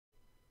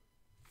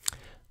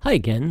Hi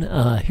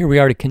again. Here we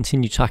are to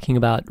continue talking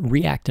about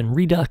React and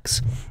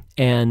Redux,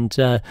 and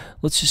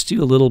let's just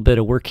do a little bit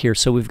of work here.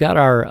 So we've got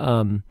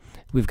our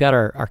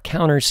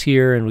counters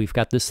here, and we've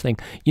got this thing.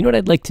 You know what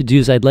I'd like to do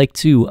is I'd like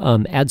to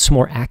add some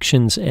more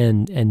actions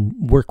and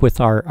work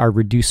with our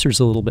reducers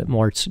a little bit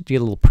more to get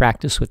a little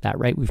practice with that.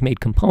 Right? We've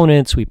made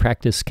components. We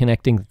practiced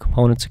connecting the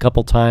components a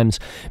couple times.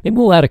 Maybe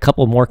we'll add a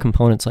couple more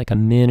components, like a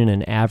min and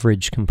an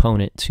average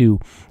component too.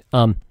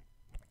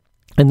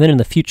 And then in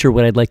the future,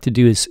 what I'd like to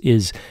do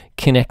is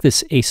connect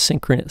this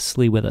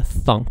asynchronously with a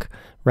thunk,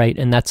 right?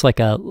 And that's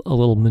like a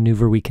little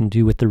maneuver we can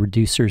do with the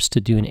reducers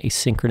to do an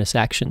asynchronous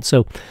action.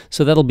 So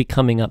that'll be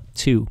coming up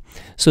too.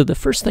 So the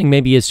first thing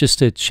maybe is just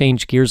to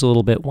change gears a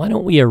little bit. Why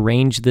don't we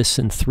arrange this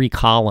in 3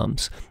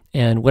 columns?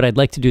 And what I'd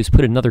like to do is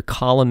put another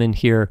column in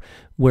here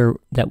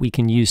that we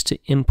can use to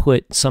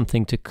input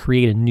something to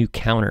create a new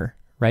counter,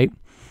 right?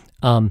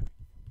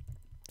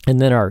 And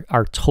then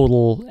our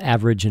total,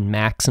 average, and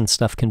max and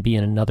stuff can be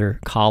in another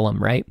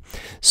column, right?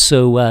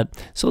 So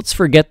let's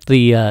forget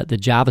the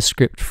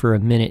JavaScript for a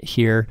minute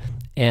here.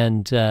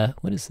 And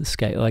what is this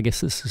guy? Oh, I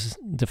guess this is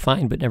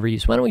defined but never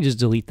used. Why don't we just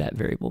delete that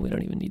variable? We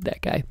don't even need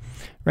that guy,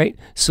 right?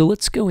 So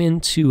let's go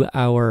into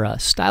our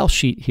style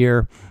sheet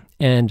here,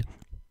 and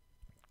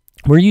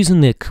we're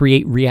using the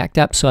create React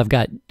app. So I've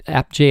got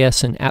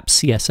app.js and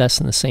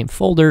app.css in the same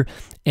folder.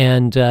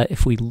 And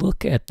if we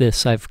look at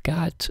this, I've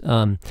got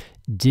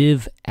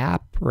div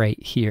app right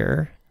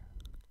here.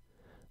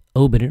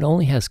 Oh, but it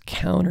only has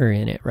counter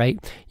in it, right?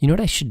 You know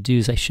what I should do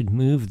is I should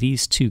move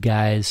these 2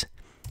 guys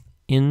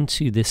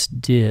into this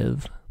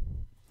div.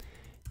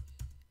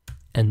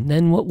 And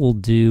then what we'll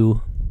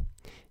do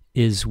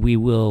is we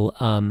will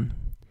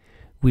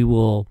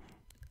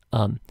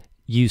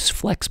use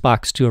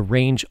Flexbox to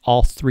arrange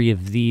all 3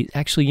 of these.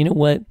 Actually, you know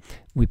what?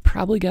 We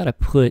probably got to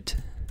put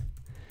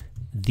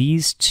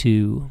these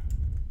 2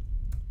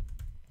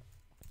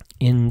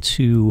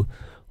 into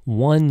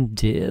one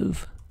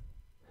div,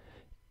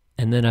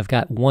 and then I've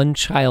got one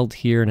child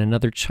here and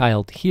another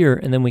child here,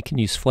 and then we can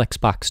use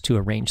Flexbox to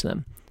arrange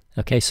them.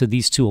 Okay, so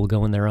these 2 will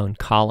go in their own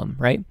column,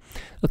 right?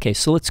 Okay,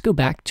 so let's go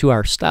back to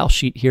our style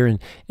sheet here,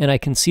 and I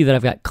can see that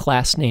I've got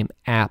class name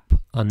app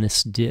on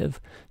this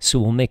div, so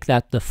we'll make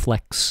that the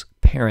flex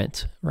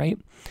parent, right?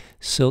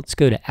 So let's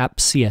go to app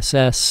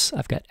CSS.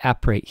 I've got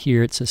app right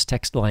here. It says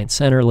text align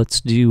center.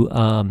 Let's do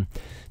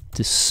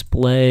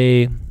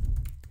display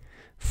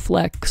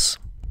flex,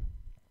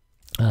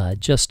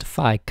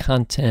 justify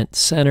content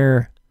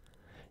center,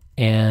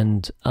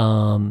 and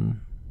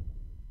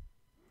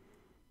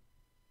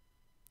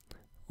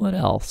what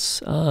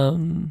else? I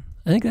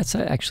think that's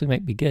actually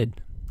might be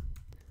good.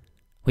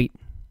 Wait,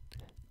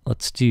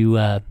 let's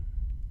do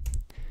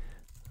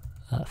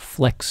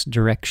flex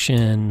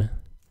direction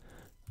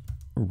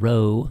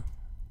row.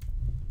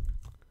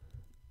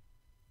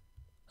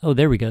 Oh,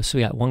 there we go. So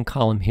we got one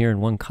column here and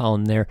one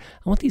column there.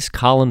 I want these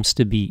columns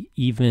to be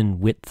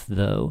even width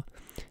though.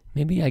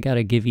 Maybe I got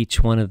to give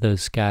each one of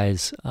those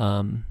guys,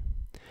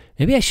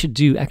 maybe I should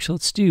do, actually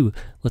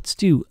let's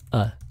do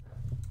a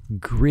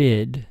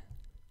grid,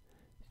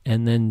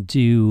 and then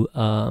do,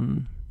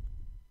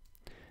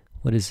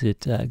 what is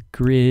it,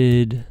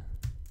 grid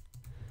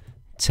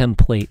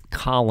template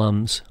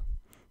columns,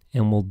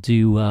 and we'll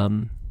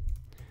do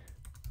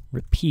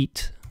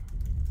repeat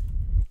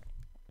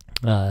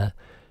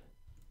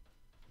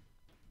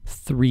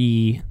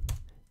 3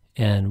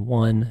 and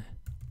 1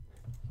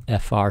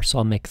 FR, so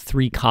I'll make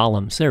 3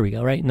 columns. There we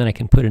go, right? And then I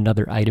can put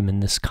another item in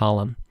this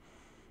column.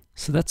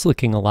 So that's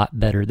looking a lot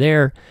better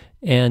there.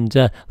 And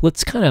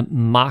let's kind of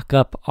mock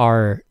up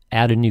our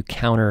add a new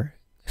counter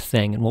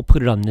thing, and we'll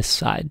put it on this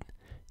side.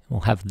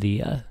 We'll have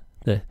the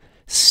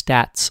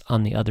stats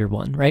on the other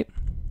one, right?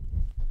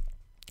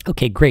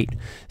 Okay, great.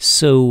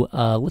 So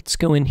let's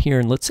go in here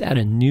and let's add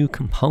a new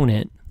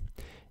component,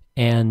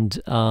 and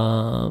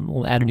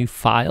we'll add a new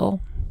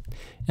file,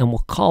 and we'll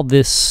call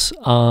this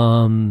how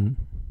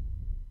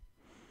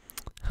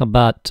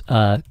about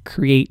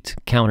create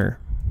counter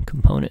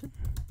component,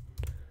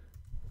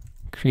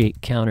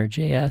 create counter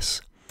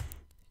JS,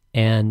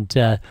 and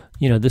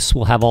you know, this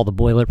will have all the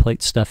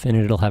boilerplate stuff in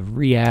it. It'll have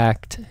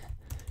React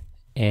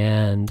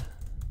and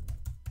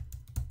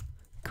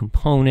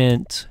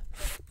component,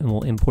 and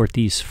we'll import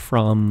these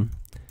from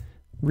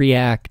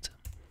React,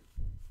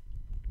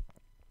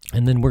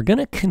 and then we're going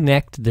to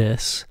connect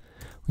this.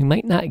 We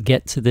might not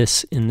get to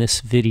this in this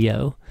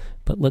video,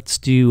 but let's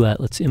do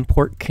let's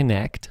import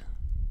connect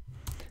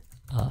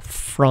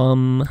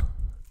from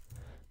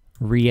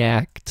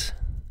React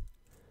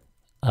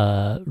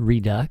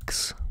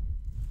Redux,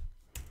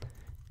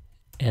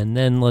 and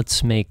then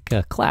let's make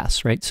a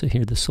class, right? So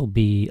here this will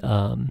be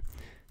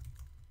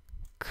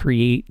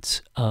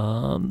create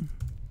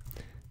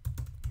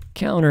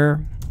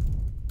counter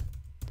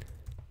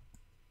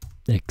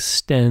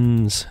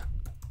extends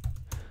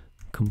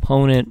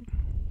component,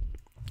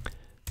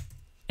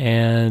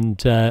 and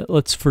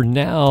let's, for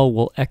now,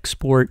 we'll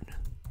export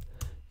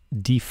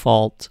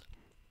default,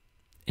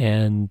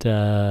 and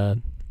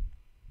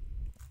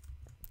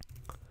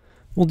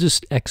we'll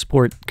just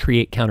export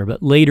create counter,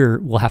 but later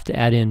we'll have to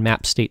add in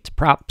map state to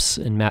props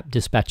and map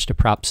dispatch to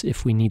props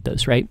if we need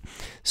those, right?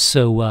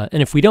 So,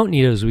 and if we don't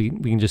need those, we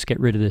can just get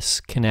rid of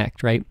this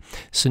connect, right?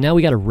 So now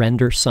we got to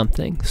render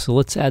something. So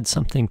let's add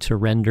something to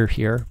render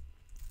here.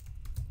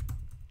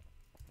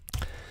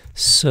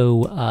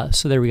 So,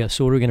 so there we go.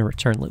 So what are we going to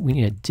return? We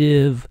need a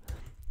div,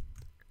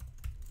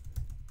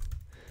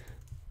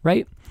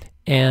 right?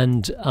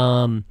 And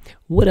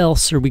what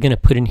else are we going to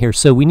put in here?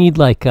 So we need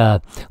like,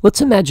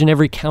 let's imagine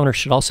every counter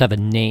should also have a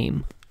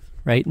name,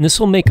 right? And this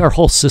will make our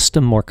whole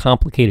system more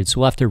complicated.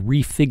 So we'll have to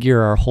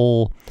refigure our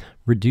whole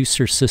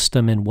reducer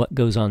system and what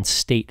goes on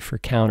state for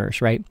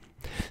counters, right?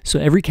 So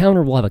every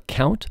counter will have a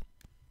count,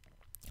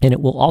 and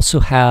it will also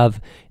have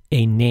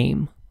a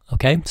name,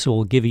 okay? So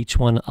we'll give each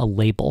one a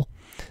label.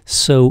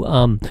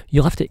 So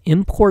you'll have to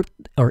import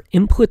or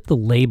input the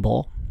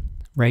label,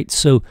 right?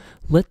 So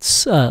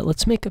let's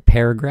make a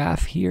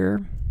paragraph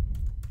here,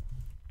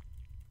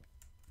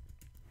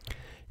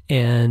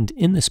 and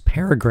in this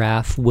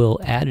paragraph we'll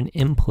add an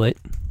input,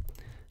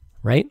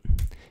 right?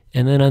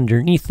 And then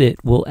underneath it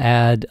we'll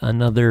add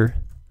another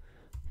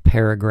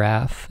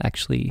paragraph.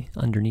 Actually,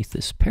 underneath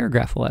this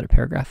paragraph we'll add a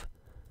paragraph.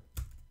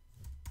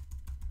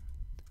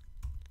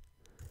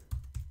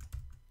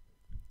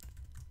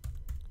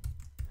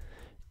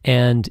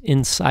 And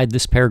inside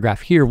this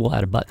paragraph here we'll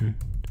add a button.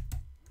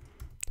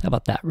 How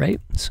about that,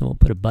 right? So we'll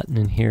put a button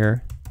in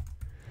here,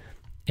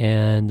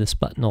 and this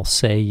button will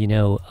say, you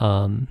know,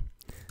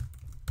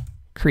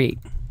 create,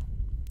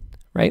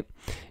 right?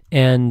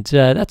 And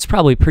that's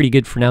probably pretty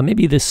good for now.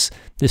 Maybe this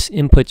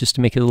input, just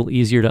to make it a little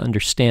easier to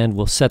understand,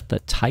 we'll set the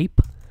type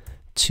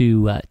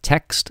to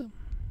text,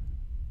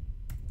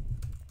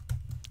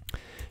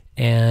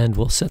 and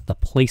we'll set the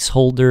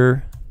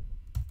placeholder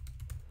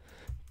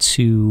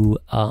to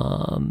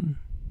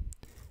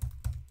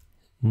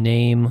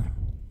name.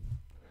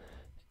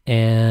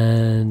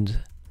 And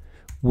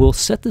we'll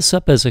set this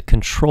up as a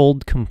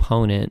controlled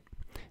component,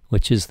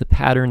 which is the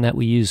pattern that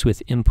we use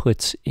with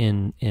inputs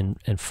in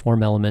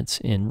form elements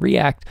in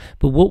React,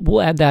 but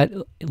we'll add that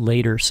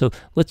later. So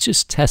let's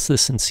just test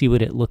this and see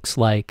what it looks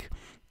like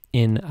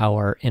in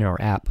our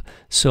app.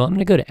 So I'm going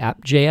to go to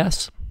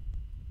app.js.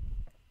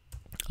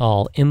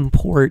 I'll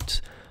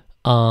import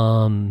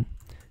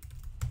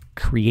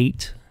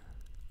create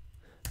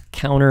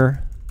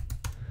counter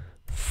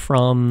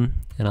from,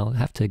 and I'll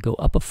have to go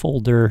up a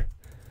folder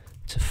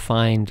to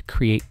find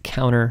create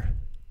counter,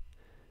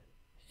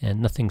 and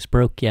nothing's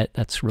broke yet.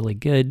 That's really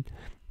good.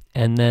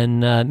 And then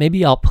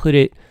maybe I'll put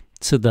it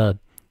to the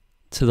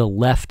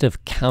left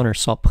of counter,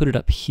 so I'll put it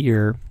up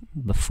here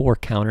before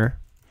counter.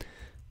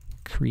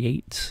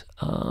 Create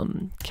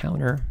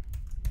counter.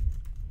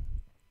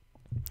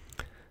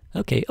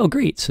 Okay, oh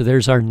great, so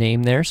there's our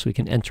name there, so we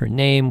can enter a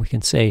name. We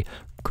can say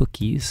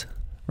cookies,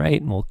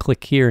 right? And we'll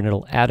click here and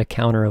it'll add a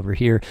counter over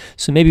here.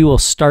 So maybe we'll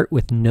start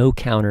with no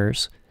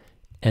counters,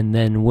 and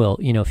then we'll,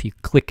 you know, if you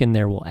click in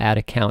there, we'll add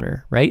a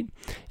counter, right?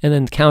 And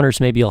then counters,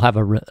 maybe you'll have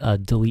a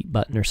delete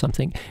button or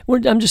something.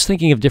 I'm just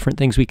thinking of different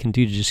things we can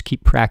do to just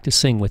keep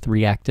practicing with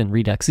React and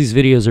Redux. These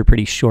videos are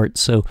pretty short,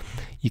 so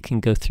you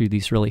can go through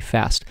these really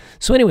fast.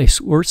 So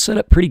anyways, we're set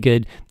up pretty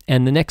good.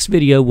 And the next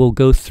video we'll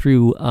go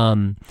through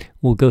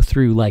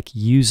like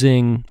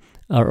using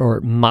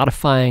or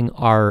modifying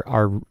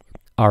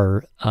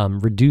our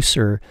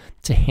reducer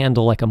to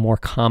handle like a more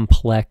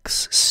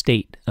complex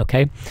state,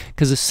 okay?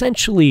 Because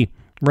essentially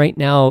right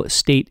now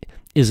state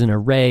is an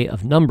array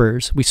of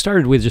numbers. We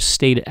started with just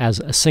state as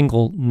a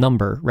single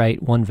number,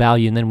 right? One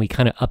value, and then we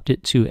kind of upped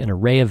it to an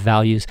array of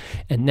values.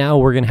 And now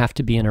we're going to have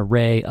to be an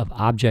array of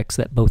objects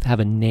that both have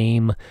a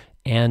name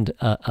and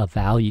a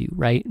value,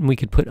 right? And we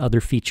could put other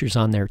features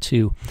on there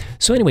too.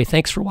 So anyway,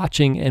 thanks for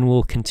watching, and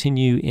we'll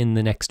continue in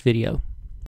the next video.